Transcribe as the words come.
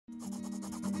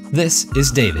This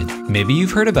is David. Maybe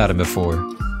you've heard about him before.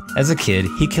 As a kid,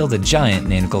 he killed a giant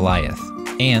named Goliath,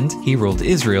 and he ruled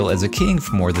Israel as a king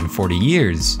for more than 40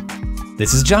 years.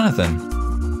 This is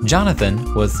Jonathan.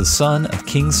 Jonathan was the son of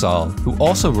King Saul, who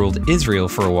also ruled Israel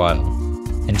for a while.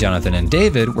 And Jonathan and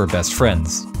David were best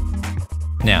friends.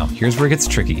 Now, here's where it gets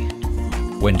tricky.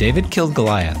 When David killed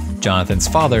Goliath, Jonathan's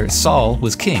father, Saul,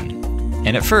 was king.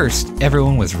 And at first,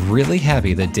 everyone was really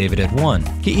happy that David had won.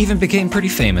 He even became pretty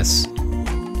famous.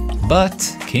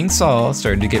 But King Saul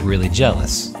started to get really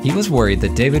jealous. He was worried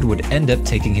that David would end up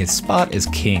taking his spot as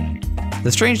king.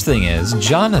 The strange thing is,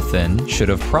 Jonathan should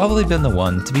have probably been the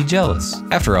one to be jealous.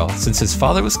 After all, since his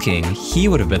father was king, he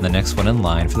would have been the next one in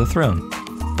line for the throne.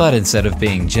 But instead of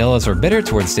being jealous or bitter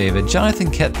towards David, Jonathan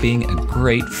kept being a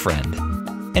great friend.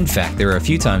 In fact, there were a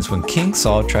few times when King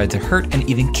Saul tried to hurt and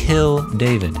even kill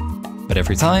David. But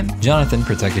every time, Jonathan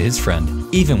protected his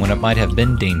friend, even when it might have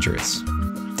been dangerous.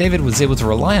 David was able to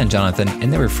rely on Jonathan,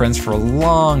 and they were friends for a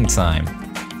long time.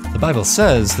 The Bible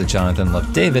says that Jonathan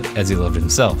loved David as he loved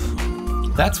himself.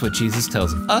 That's what Jesus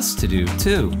tells us to do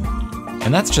too.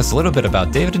 And that's just a little bit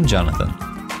about David and Jonathan.